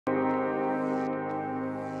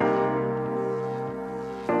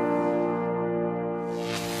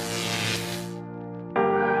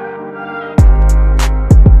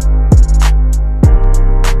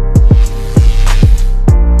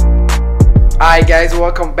Alright guys,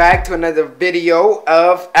 welcome back to another video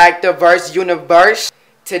of Activerse Universe.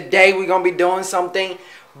 Today we're going to be doing something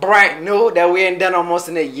brand new that we ain't done almost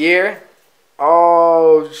in a year.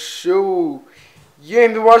 Oh shoot. You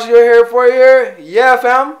ain't been washing your hair for a year? Yeah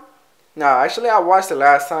fam? No, actually I washed it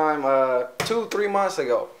last time 2-3 months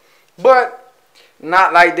ago. But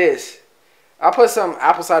not like this. I put some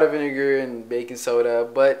apple cider vinegar and baking soda,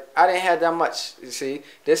 but I didn't have that much. You see,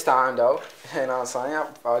 this time though, and I'm saying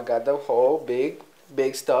I got the whole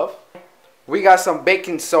big stuff. We got some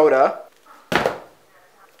baking soda,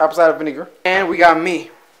 apple cider vinegar, and we got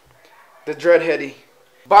me, the Dreadheady.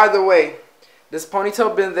 By the way, this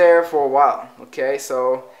ponytail been there for a while. Okay,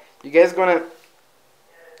 so you guys gonna,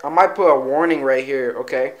 I might put a warning right here.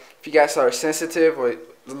 Okay, if you guys are sensitive or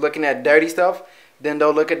looking at dirty stuff, then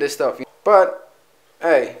don't look at this stuff. But,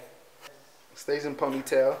 hey, stays in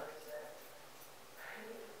ponytail.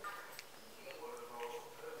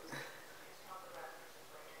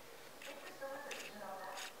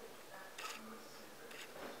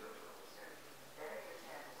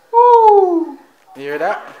 Woo! You hear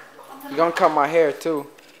that? You're gonna cut my hair too.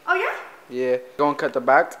 Oh yeah? Yeah. Gonna cut the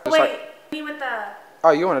back. Wait, like, me with the...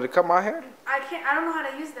 Oh, you wanted to cut my hair? I don't know how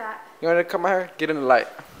to use that. You wanted to cut my hair? Get in the light.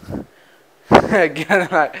 Get in the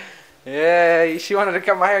light. Yeah, she wanted to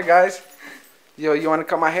cut my hair, guys. Yo, you want to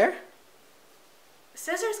cut my hair?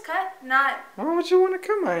 Scissors cut, not... Why would you want to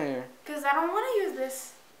cut my hair? Because I don't want to use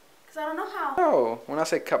this. Because I don't know how. No, when I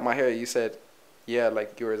say cut my hair, you said, yeah,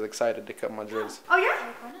 like you were excited to cut my dreads. Oh, yeah?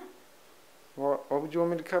 Why would you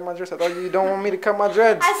want me to cut my dreads? I thought you don't want me to cut my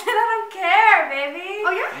dreads. I said I don't care, baby.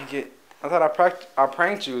 Oh, yeah? Dang it. I thought I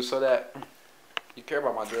pranked you so that you care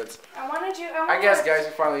about my dreads. I guess, guys,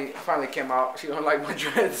 you finally came out. She don't like my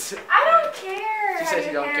dreads. I don't care. She said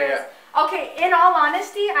she don't care. Okay, in all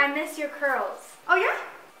honesty, I miss your curls. Oh, yeah?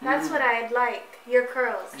 That's what I'd like. Your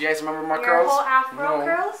curls. You guys remember my your curls? Your whole afro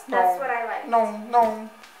curls? That's what I like. No.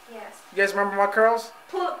 Yes. You guys remember my curls?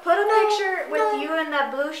 Put a picture with you in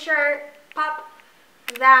that blue shirt. Pop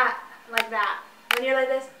that, like that. When you're like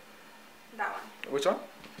this, that one. Which one?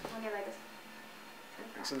 When you're like this.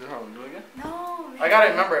 So, hold on, do it again? No, man. I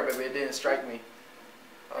gotta remember it, but it didn't strike me.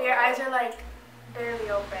 Your eyes are like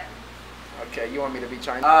barely open. Okay, you want me to be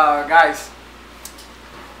trying? Guys,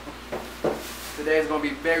 today is gonna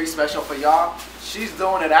be very special for y'all. She's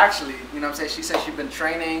doing it actually. You know what I'm saying? She said she's been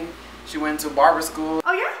training. She went to barber school.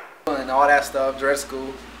 Oh yeah. And all that stuff, dread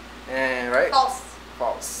school, and right?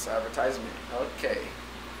 False advertisement. Okay.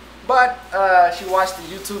 But she watched the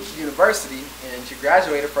YouTube University and she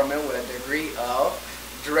graduated from it with a degree of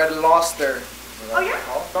Dreadlocks. Oh yeah?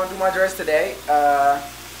 Gonna do my dreads today. The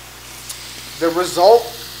result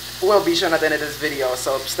will be shown at the end of this video,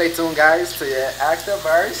 so stay tuned, guys, to your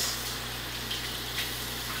Activerse.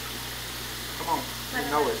 Come on, you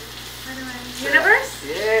know it. Universe?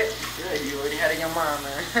 Yeah, you already had it in your mind,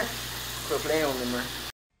 man. Quit playing with me, man.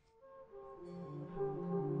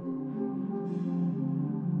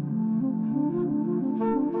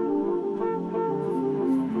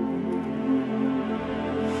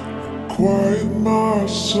 Quiet my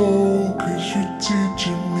soul, 'cause you're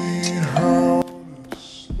teaching me how to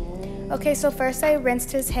slow. Okay, so first I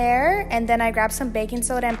rinsed his hair, and then I grabbed some baking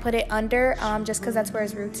soda and put it under, just because that's where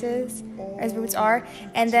his roots are.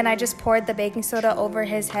 And then I just poured the baking soda over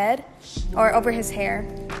his head, or over his hair,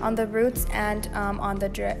 on the roots and on the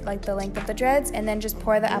the length of the dreads, and then just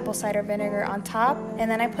pour the apple cider vinegar on top.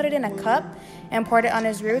 And then I put it in a cup and poured it on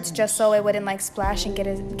his roots just so it wouldn't like splash and get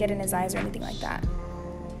in his eyes or anything like that.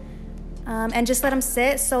 And just let them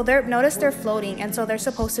sit. So notice they're floating, and so they're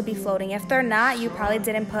supposed to be floating. If they're not, you probably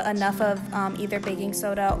didn't put enough of either baking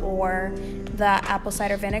soda or the apple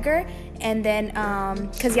cider vinegar. And then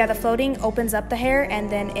because yeah, the floating opens up the hair, and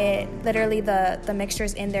then it literally the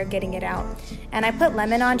mixture's in there getting it out. And I put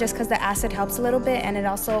lemon on just because the acid helps a little bit, and it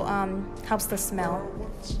also helps the smell.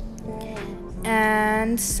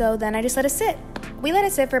 And so then I just let it sit. We let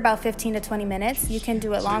it sit for about 15 to 20 minutes. You can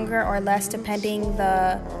do it longer or less depending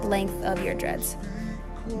the length of your dreads.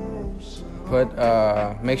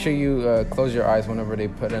 Make sure you close your eyes whenever they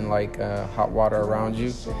put in like hot water around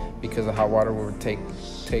you, because the hot water will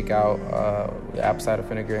take out the apple cider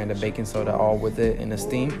vinegar and the baking soda all with it in the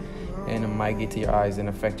steam, and it might get to your eyes and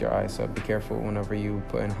affect your eyes. So be careful whenever you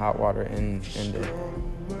put in hot water in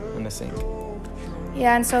the sink.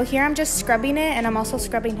 Yeah, and so here I'm just scrubbing it, and I'm also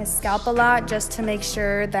scrubbing his scalp a lot just to make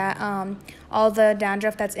sure that all the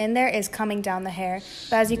dandruff that's in there is coming down the hair.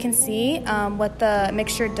 But as you can see, what the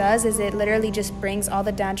mixture does is it literally just brings all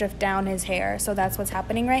the dandruff down his hair. So that's what's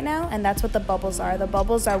happening right now, and that's what the bubbles are. The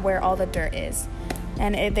bubbles are where all the dirt is.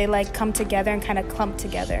 And they like come together and kind of clump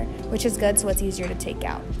together, which is good, so it's easier to take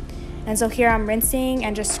out. And so here I'm rinsing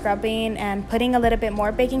and just scrubbing and putting a little bit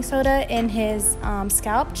more baking soda in his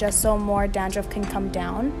scalp just so more dandruff can come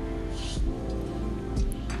down.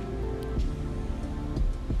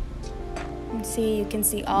 See, you can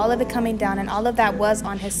see all of it coming down, and all of that was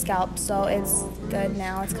on his scalp, so it's good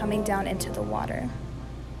now. It's coming down into the water.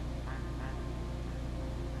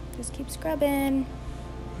 Just keep scrubbing.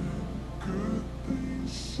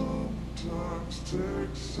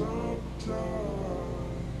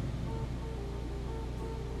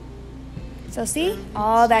 So see,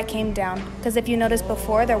 all that came down, because if you noticed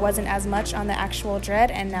before, there wasn't as much on the actual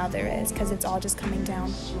dread, and now there is, because it's all just coming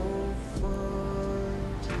down.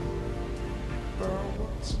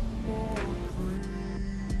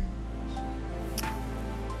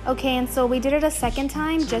 Okay, and so we did it a second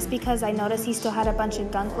time just because I noticed he still had a bunch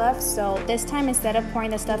of gunk left. So this time, instead of pouring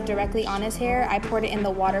the stuff directly on his hair, I poured it in the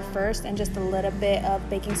water first and just a little bit of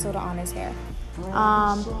baking soda on his hair.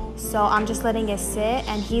 So I'm just letting it sit,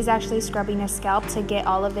 and he's actually scrubbing his scalp to get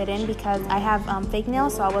all of it in because I have fake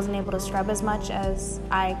nails, so I wasn't able to scrub as much as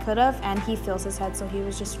I could have, and he feels his head, so he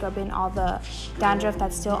was just scrubbing all the dandruff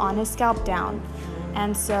that's still on his scalp down.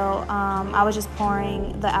 And so I was just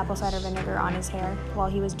pouring the apple cider vinegar on his hair while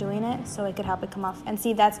he was doing it so it could help it come off. And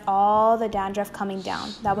see, that's all the dandruff coming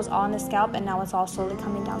down. That was all on the scalp, and now it's all slowly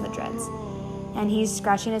coming down the dreads. And he's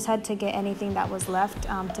scratching his head to get anything that was left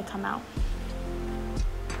to come out.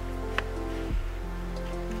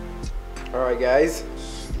 Alright guys,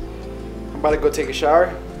 I'm about to go take a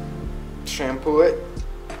shower, shampoo it.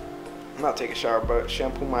 Not take a shower, but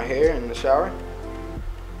shampoo my hair in the shower.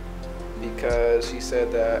 Because she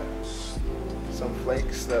said that some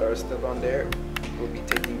flakes that are still on there will be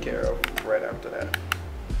taken care of right after that.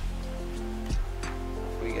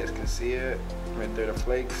 So you guys can see it right there, the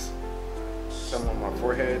flakes. Some on my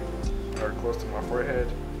forehead or close to my forehead.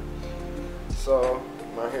 So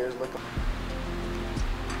my hair is looking.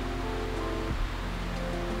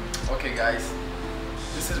 Okay guys,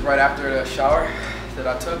 this is right after the shower that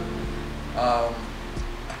I took.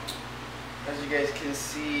 As you guys can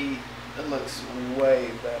see, it looks way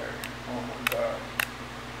better. Oh my god.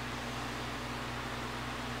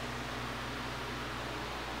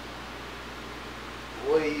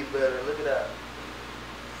 Way better. Look at that.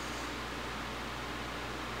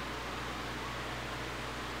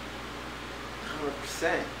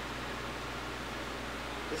 %.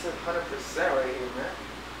 This is 100% right here, man.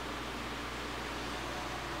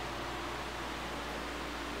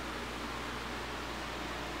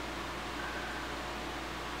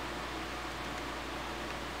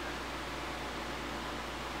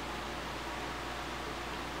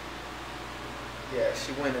 Yeah,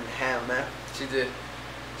 she went in ham, man. She did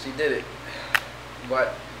it.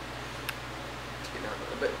 But get down a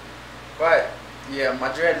little bit. But yeah,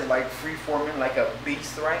 my dread is like free forming like a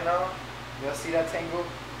beast right now. Y'all see that tangle?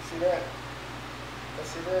 See that? Y'all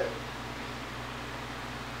see that?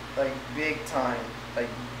 Like big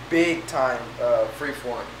time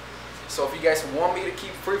freeform. So if you guys want me to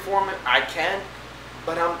keep freeforming, I can.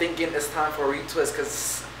 But I'm thinking it's time for a retwist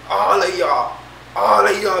because all of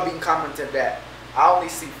y'all been commenting that. I only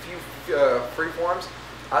see few freeforms.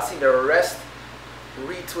 I see the rest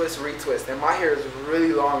retwist, and my hair is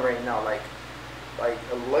really long right now. Like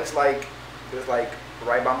it looks like it's like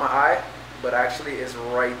right by my eye, but actually it's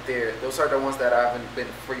right there. Those are the ones that I haven't been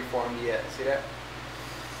freeformed yet. See that?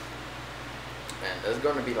 And it's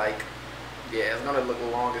gonna be like, yeah, it's gonna look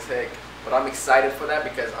long as heck. But I'm excited for that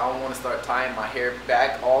because I want to start tying my hair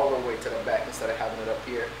back all the way to the back instead of having it up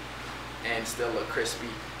here and still look crispy.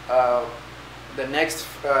 The next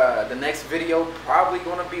video probably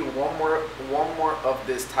gonna be one more of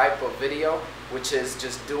this type of video, which is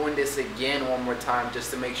just doing this again one more time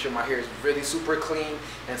just to make sure my hair is really super clean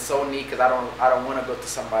and so neat. Because I don't want to go to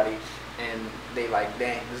somebody and they like,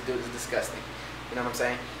 dang, this dude is disgusting. You know what I'm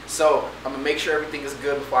saying? So I'm gonna make sure everything is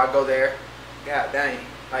good before I go there. God dang,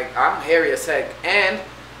 like I'm hairy as heck. And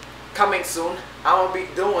coming soon, I'm gonna be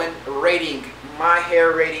doing my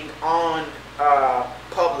hair rating on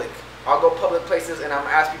public. I'll go public places and I'm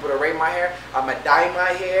gonna ask people to rate my hair. I'm gonna dye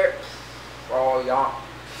my hair. Oh y'all,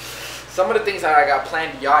 some of the things that I got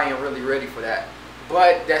planned, y'all ain't really ready for that.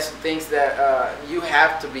 But that's things that you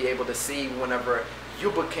have to be able to see whenever you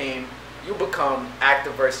become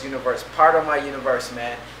Activerse universe, part of my universe,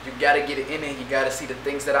 man. You gotta get it in it. You gotta see the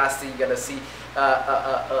things that I see. You gotta see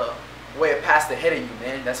way past the head of you,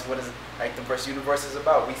 man. That's what Activerse universe is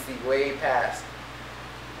about. We see way past.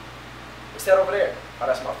 What's that over there? Oh,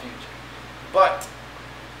 that's my future. But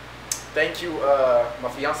thank you, my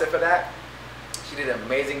fiance, for that. She did an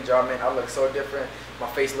amazing job, man. I look so different. My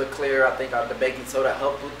face looked clear. I think the baking soda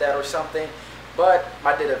helped with that or something. But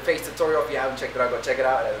I did a face tutorial. If you haven't checked it out, go check it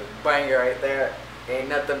out. It's a banger right there. Ain't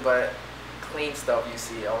nothing but clean stuff you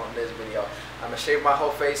see on this video. I'm gonna shave my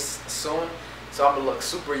whole face soon, so I'm gonna look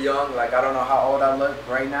super young. Like, I don't know how old I look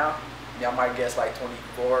right now. Y'all might guess like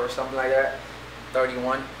 24 or something like that,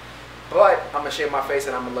 31. But I'm gonna shave my face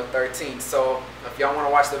and I'm gonna look 13. So if y'all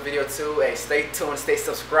wanna watch the video too, hey, stay tuned, stay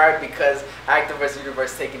subscribed, because Activerse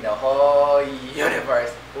Universe taking the whole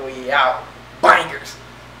universe. We out. Bangers.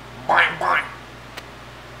 Bang, bang.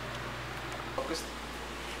 Focused.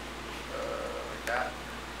 Like that.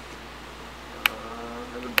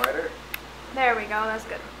 A little brighter. There we go. That's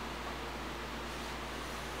good.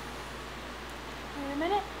 Wait a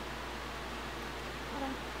minute. Hold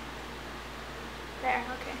on. There.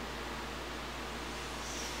 Okay.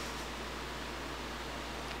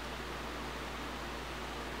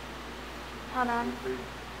 Hold on.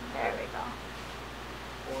 There we go.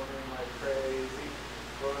 Forming like crazy.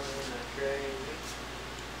 Forming like crazy.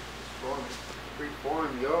 Forming.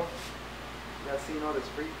 Freeform, yo. Y'all seen all this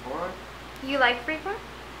freeform? You like freeform?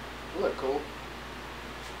 It look cool.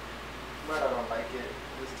 But I don't like it.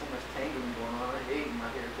 There's too much tangling going on. I hate my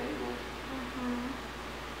hair tangled.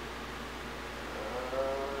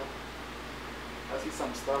 I see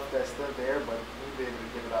some stuff that's still there, but we'll be able to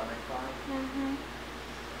get it out next time.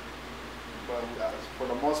 But for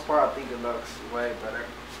the most part, I think it looks way better.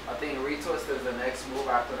 I think retwist is the next move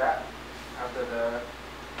after that. After the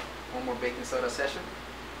one more baking soda session.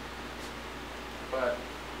 But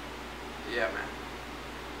yeah, man.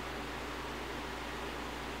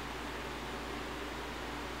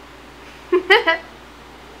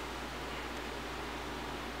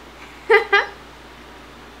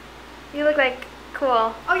 You look like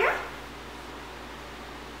cool. Oh yeah?